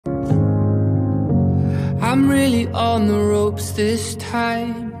I'm really on the ropes this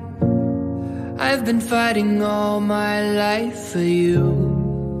time. I've been fighting all my life for you.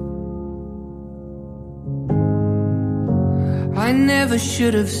 I never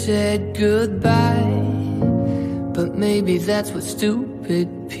should have said goodbye, but maybe that's what stupid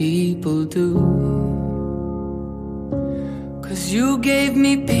people do. 'Cause you gave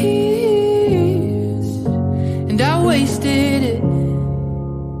me peace, and I wasted it.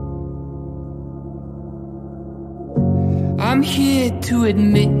 I'm here to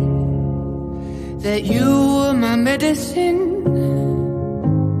admit that you were my medicine.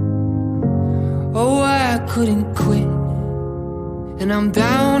 Oh, I couldn't quit, and I'm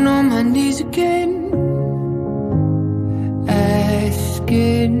down on my knees again,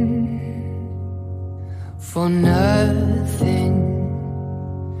 asking for nothing.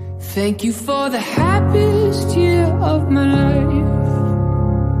 Thank you for the happiest year of my life.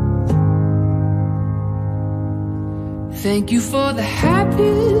 Thank you for the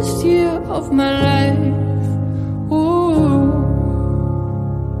happiest year of my life. Ooh.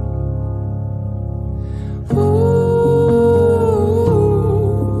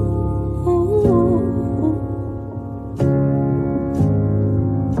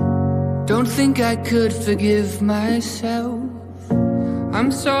 Don't think I could forgive myself.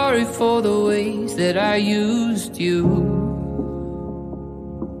 I'm sorry for the ways that I used you.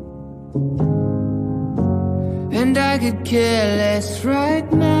 And I could care less right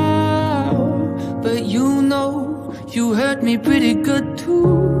now, but you know you hurt me pretty good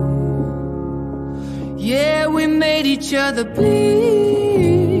too. Yeah, we made each other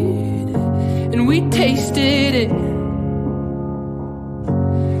bleed, and we tasted it.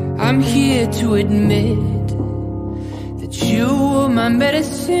 I'm here to admit that you were my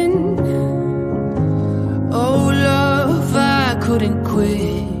medicine. Oh love, I couldn't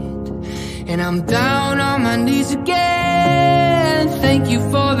quit, and I'm down on my knees again. Thank you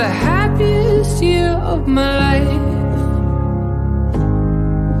for the happiest year of my life.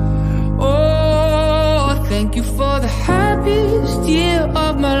 Oh, thank you for the happiest year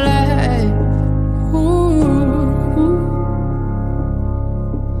of my life. Ooh.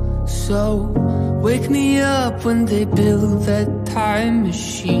 So wake me up when they build that time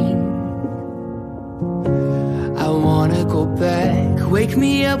machine. I wanna go back. Wake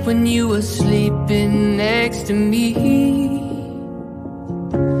me up when you were sleeping next to me,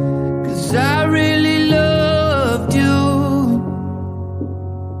 'cause I really loved you.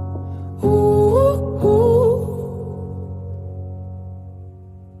 Ooh, ooh.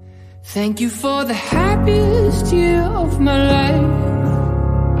 Thank you for the happiest year of my life.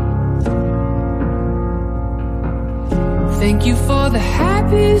 Thank you for the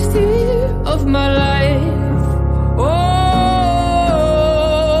happiest year of my life. Oh,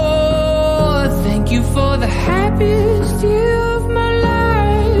 thank you for the happiest year of my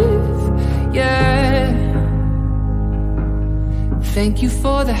life. Yeah. Thank you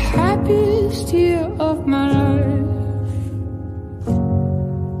for the happiest year of my life.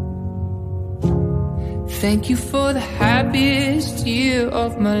 Thank you for the happiest year of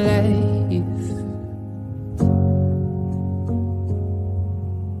my life.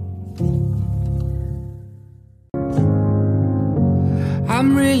 I'm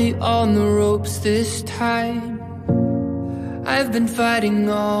really on the ropes this time. I've been fighting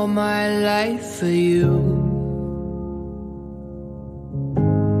all my life for you.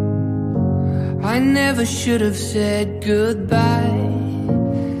 I never should have said goodbye,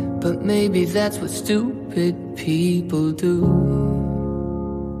 but maybe that's what stupid people do.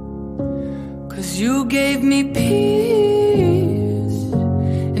 'Cause you gave me peace,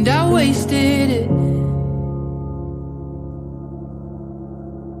 and I wasted it.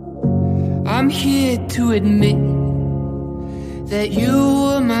 I'm here to admit that you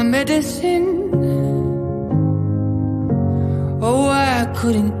were my medicine. Oh, I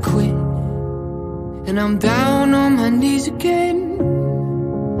couldn't quit, and I'm down on my knees again,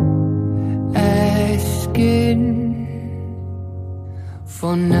 asking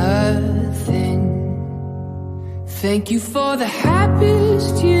for nothing. Thank you for the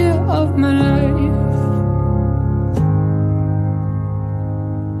happiest year of my life.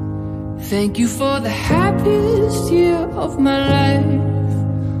 Thank you for the happiest year of my life.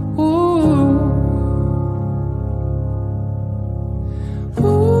 Ooh.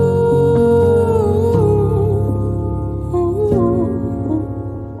 Ooh.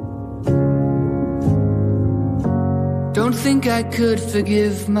 Don't think I could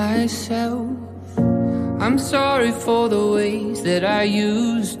forgive myself. I'm sorry for the ways that I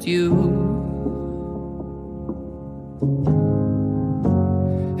used you.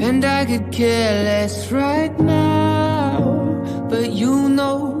 And I could care less right now, but you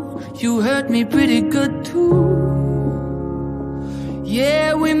know you hurt me pretty good too.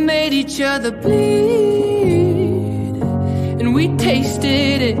 Yeah, we made each other bleed, and we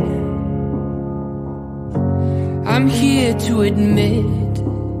tasted it. I'm here to admit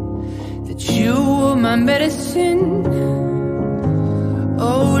that you were my medicine.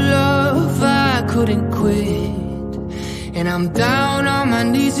 Oh love, I couldn't quit, and I'm down on my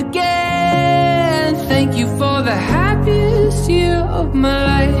knees again. Thank you for the happiest year of my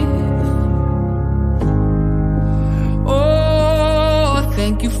life. Oh,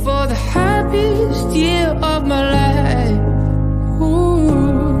 thank you for the happiest year of my life.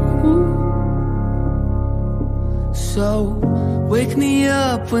 Ooh. So wake me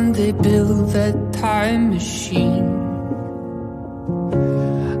up when they build that time machine.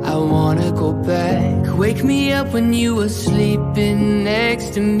 I wanna go back. Wake me up when you were sleeping next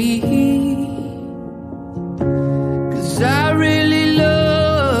to me, 'cause I really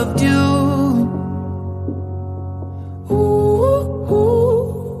loved you. Ooh, ooh.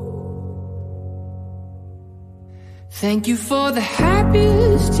 Thank you for the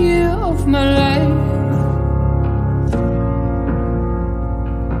happiest year of my life.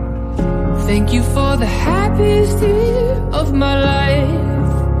 Thank you for the happiest year of my life.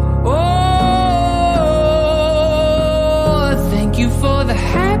 Oh, thank you for the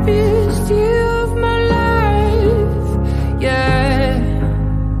happiest year of my life. Yeah.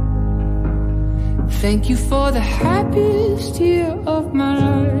 Thank you for the happiest year of my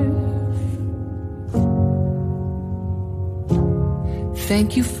life. Thank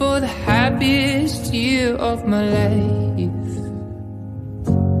you for the happiest year of my life.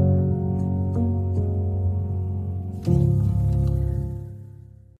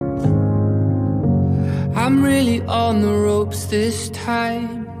 I'm really on the ropes this time.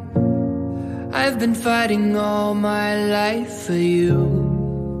 I've been fighting all my life for you.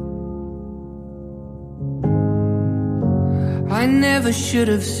 I never should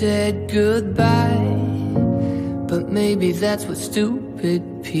have said goodbye, but maybe that's what stupid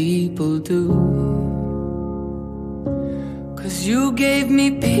people do. 'Cause you gave me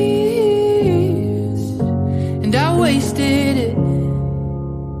peace, and I wasted it.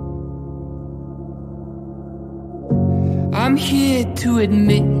 I'm here to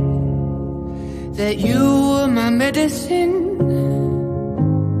admit that you were my medicine.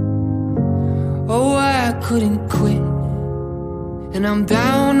 Oh, I couldn't quit, and I'm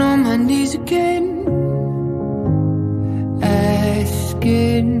down on my knees again,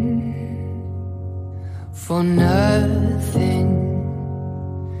 asking for nothing.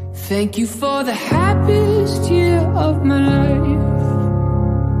 Thank you for the happiest year of my life.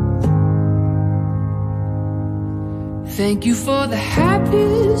 Thank you for the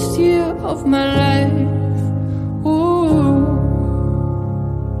happiest year of my life. Ooh.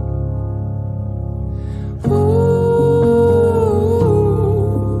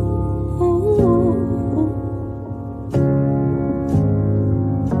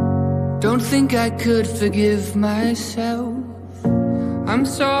 Don't think I could forgive myself. I'm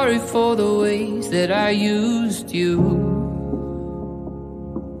sorry for the ways that I used you.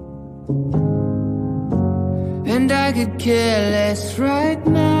 And I could care less right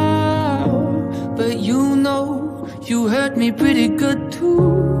now, but you know you hurt me pretty good too.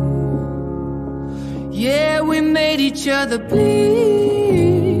 Yeah, we made each other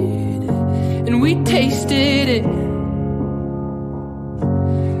bleed, and we tasted it.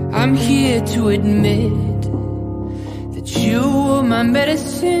 I'm here to admit that you were my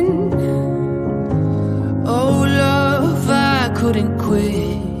medicine. Oh love, I couldn't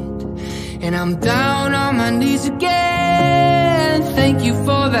quit, and I'm down on my knees again. Thank you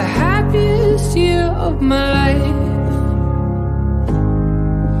for the happiest year of my life.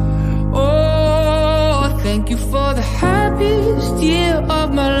 Oh, thank you for the happiest year of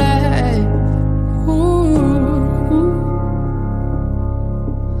my life. Ooh.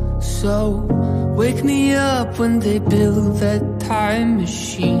 So wake me up when they build that time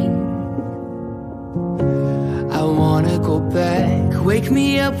machine. I wanna go back. Wake me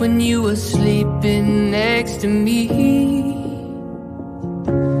up when you were sleeping next to me,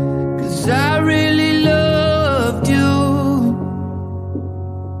 'cause I really loved you.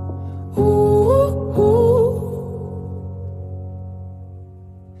 Ooh, ooh.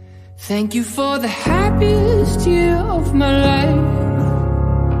 Thank you for the happiest year of my life.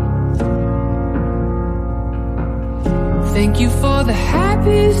 Thank you for the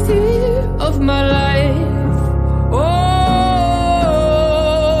happiest year of my life. Oh,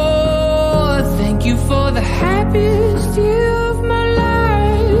 thank you for the happiest year of my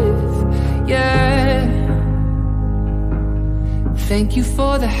life. Thank you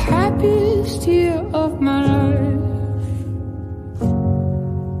for the happiest year of my life.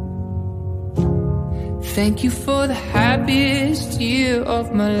 Thank you for the happiest year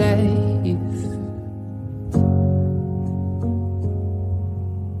of my life.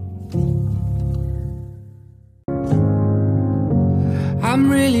 I'm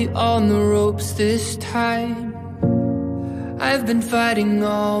really on the ropes this time. I've been fighting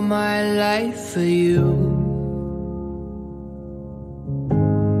all my life for you.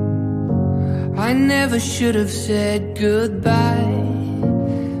 I never should have said goodbye,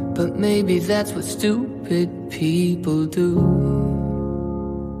 but maybe that's what stupid people do.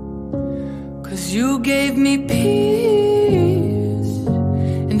 'Cause you gave me peace,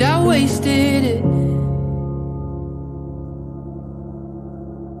 and I wasted it.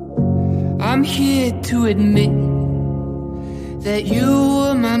 I'm here to admit that you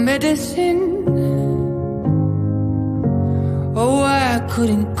were my medicine. Oh, I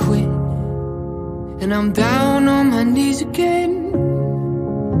couldn't quit, and I'm down on my knees again,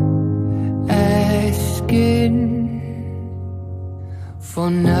 asking for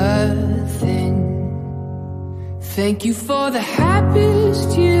nothing. Thank you for the happiest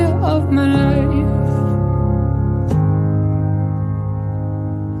year of my life.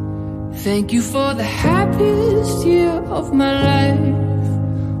 Thank you for the happiest year of my life.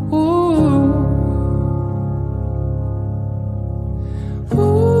 Ooh.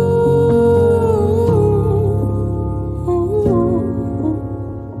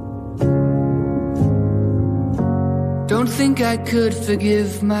 Don't think I could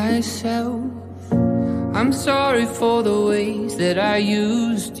forgive myself. I'm sorry for the ways that I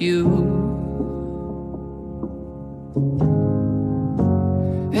used you.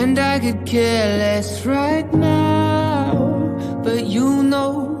 And I could care less right now, but you know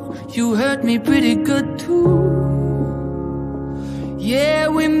you hurt me pretty good too. Yeah,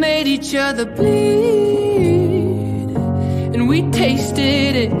 we made each other bleed, and we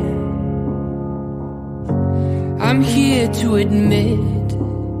tasted it. I'm here to admit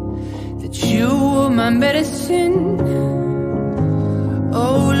that you were my medicine.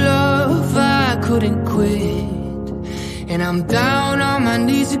 Oh love, I couldn't quit, and I'm down on my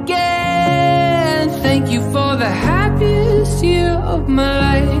knees again. Thank you for the happiest year of my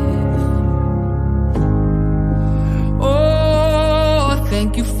life. Oh, thank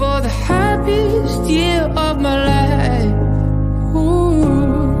you for the happiest year of my life. Ooh.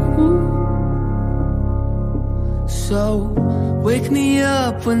 So wake me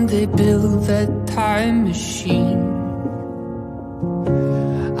up when they build that time machine.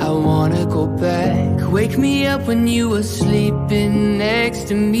 I wanna go back. Wake me up when you were sleeping next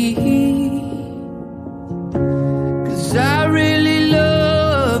to me, 'cause I really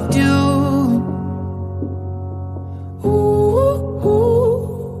loved you. Ooh, ooh.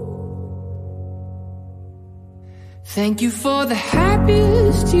 Thank you for the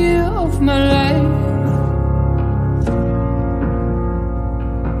happiest year of my life.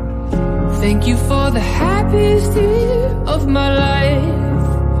 Thank you for the happiest year of my life.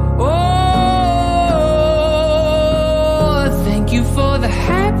 Oh, thank you for the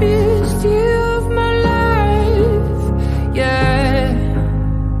happiest year of my life. Yeah.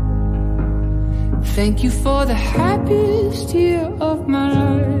 Thank you for the happiest year of my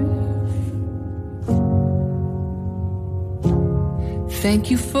life. Thank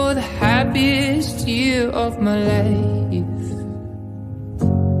you for the happiest year of my life.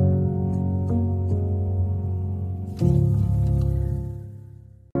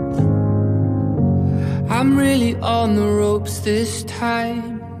 I'm really on the ropes this time.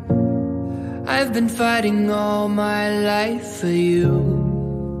 I've been fighting all my life for you.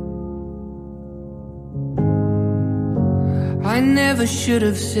 I never should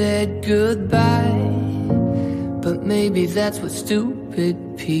have said goodbye, but maybe that's what stupid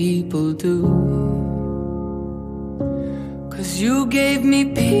people do. 'Cause you gave me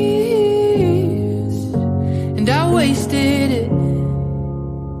peace, and I wasted it.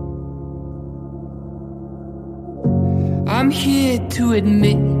 I'm here to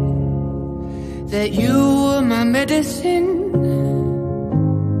admit that you were my medicine.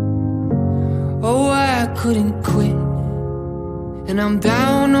 Oh, I couldn't quit, and I'm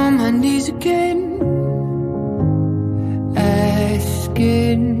down on my knees again,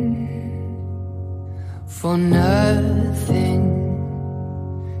 asking for nothing.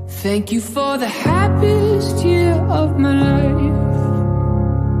 Thank you for the happiest year of my life.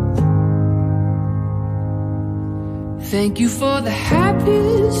 Thank you for the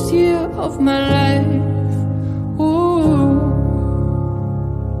happiest year of my life. Ooh.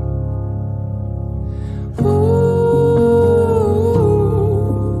 Ooh.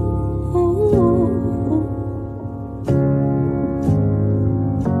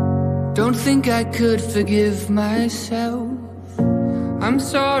 Don't think I could forgive myself. I'm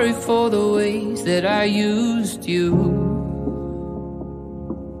sorry for the ways that I used you.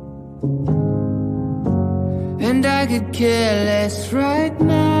 And I could care less right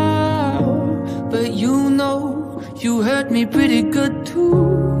now, but you know you hurt me pretty good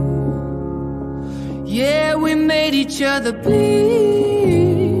too. Yeah, we made each other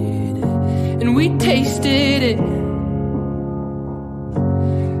bleed, and we tasted it.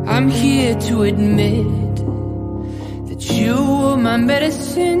 I'm here to admit that you were my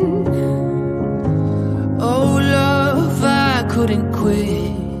medicine. Oh love, I couldn't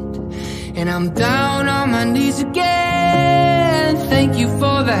quit, and I'm down on my knees again. Thank you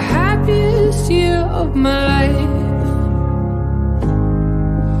for the happiest year of my life.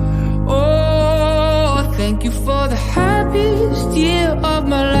 Oh, thank you for the happiest year of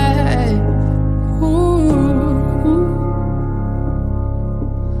my life. Ooh.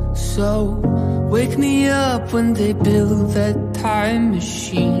 So wake me up when they build that time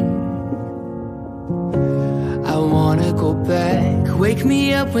machine. I wanna go back. Wake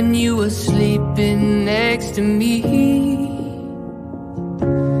me up when you were sleeping next to me,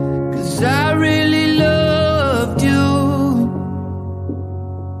 'cause I really loved you.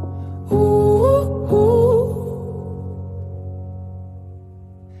 Ooh, ooh.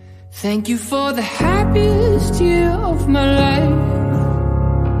 Thank you for the happiest year of my life.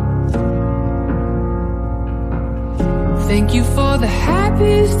 Thank you for the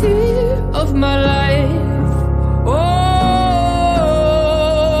happiest year of my life. Oh,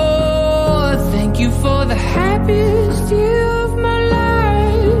 thank you for the happiest year of my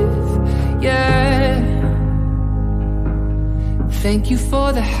life. Yeah. Thank you for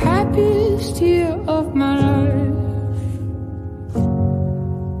the happiest year of my life.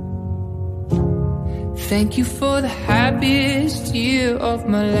 Thank you for the happiest year of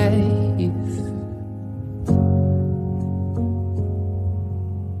my life.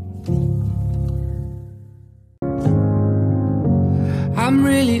 I'm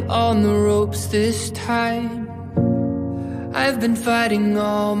really on the ropes this time. I've been fighting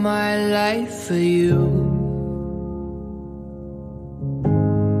all my life for you.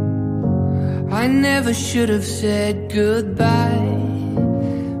 I never should have said goodbye,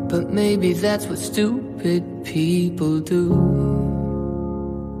 but maybe that's what stupid people do.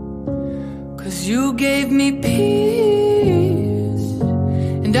 'Cause you gave me peace,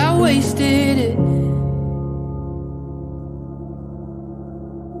 and I wasted it.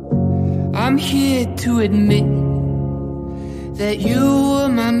 I'm here to admit that you were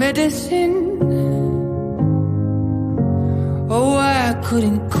my medicine. Oh, I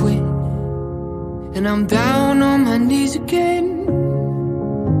couldn't quit, and I'm down on my knees again,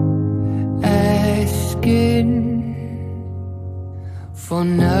 asking for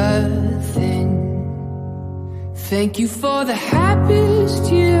nothing. Thank you for the happiest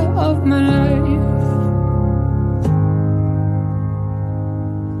year of my life.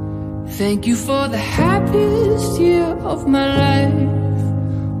 Thank you for the happiest year of my life.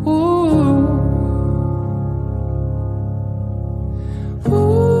 Ooh.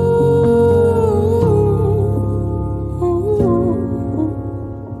 Ooh.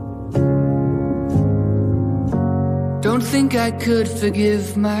 Don't think I could forgive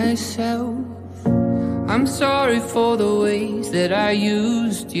myself. I'm sorry for the ways that I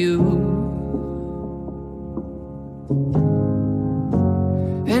used you.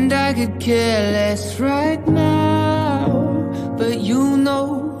 And I could care less right now, but you know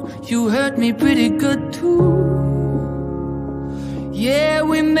you hurt me pretty good too. Yeah,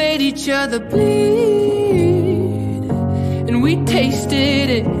 we made each other bleed, and we tasted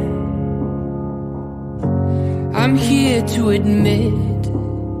it. I'm here to admit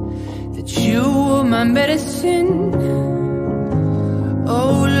that you were my medicine.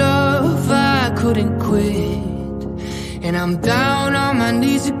 Oh love, I couldn't quit, and I'm down on my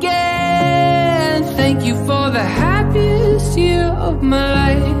knees again. Thank you for the happiest year of my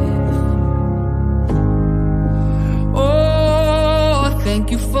life. Oh, thank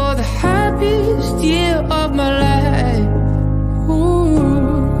you for the happiest year of my life.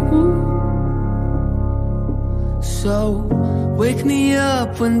 Ooh. So wake me up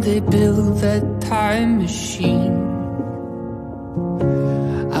when they build that time machine.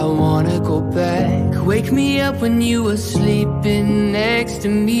 I wanna go back. Wake me up when you were sleeping next to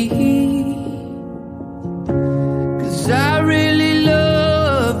me, 'cause I really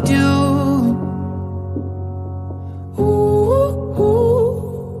loved you. Ooh, ooh.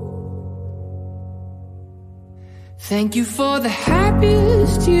 Thank you for the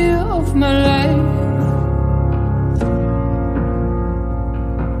happiest year of my life.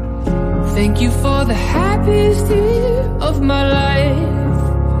 Thank you for the happiest year of my life.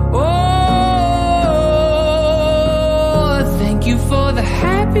 Oh, thank you for the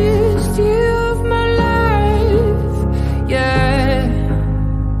happiest year of my life. Yeah.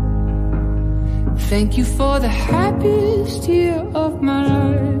 Thank you for the happiest year of my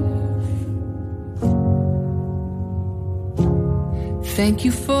life. Thank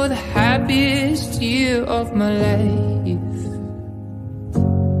you for the happiest year of my life.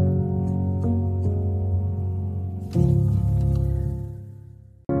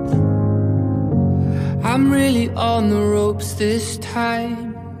 I'm really on the ropes this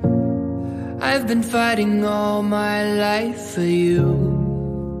time. I've been fighting all my life for you.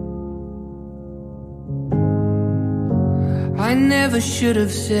 I never should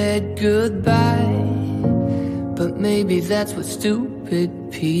have said goodbye, but maybe that's what stupid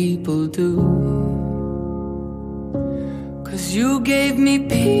people do. 'Cause you gave me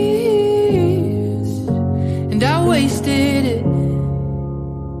peace, and I wasted it.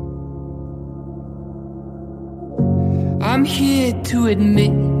 I'm here to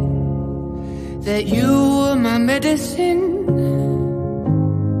admit that you were my medicine.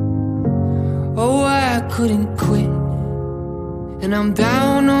 Oh, I couldn't quit, and I'm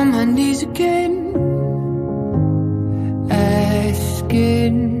down on my knees again,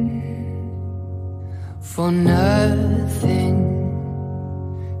 asking for nothing.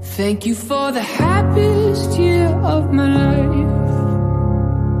 Thank you for the happiest year of my life.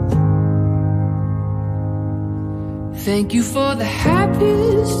 Thank you for the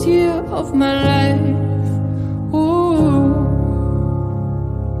happiest year of my life. Ooh.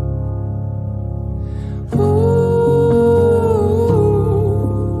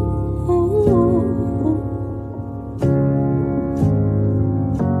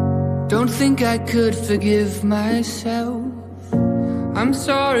 Don't think I could forgive myself. I'm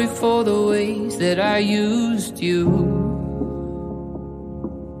sorry for the ways that I used you.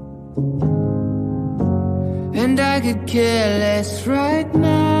 And I could care less right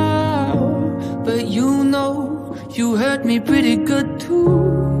now, but you know you hurt me pretty good too.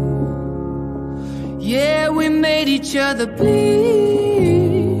 Yeah, we made each other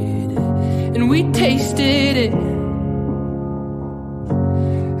bleed, and we tasted it.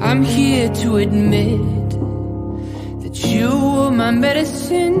 I'm here to admit that you were my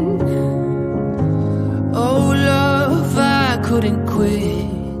medicine. Oh love, I couldn't quit,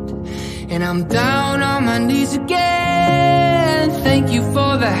 and I'm down on my knees again. Thank you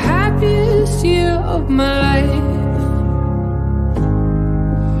for the happiest year of my life.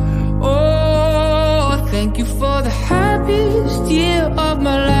 Oh, thank you for the happiest year of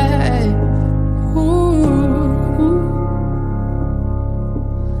my life. Ooh.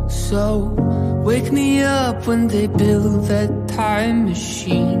 So wake me up when they build that time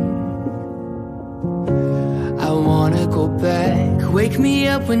machine. I wanna go back. Wake me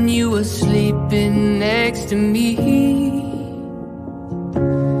up when you were sleeping next to me,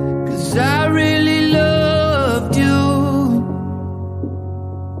 'cause I really loved you.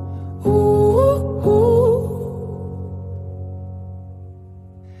 Ooh, ooh.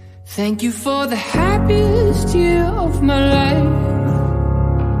 Thank you for the happiest year of my life.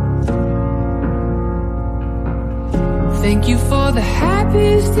 Thank you for the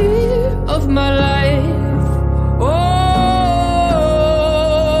happiest year of my life. Oh,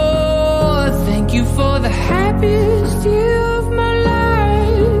 thank you for the happiest year of my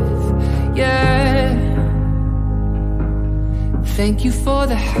life. Yeah. Thank you for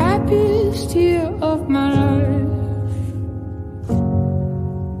the happiest year of my life.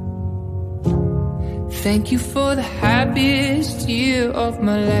 Thank you for the happiest year of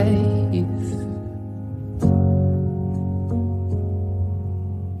my life.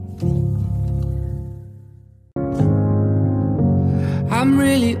 I'm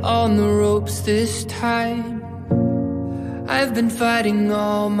really on the ropes this time. I've been fighting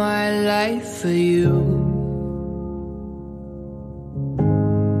all my life for you.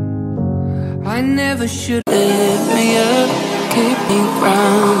 I never should lift me up, keep me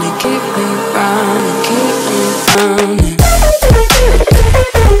grounded, keep me grounded, keep me grounded.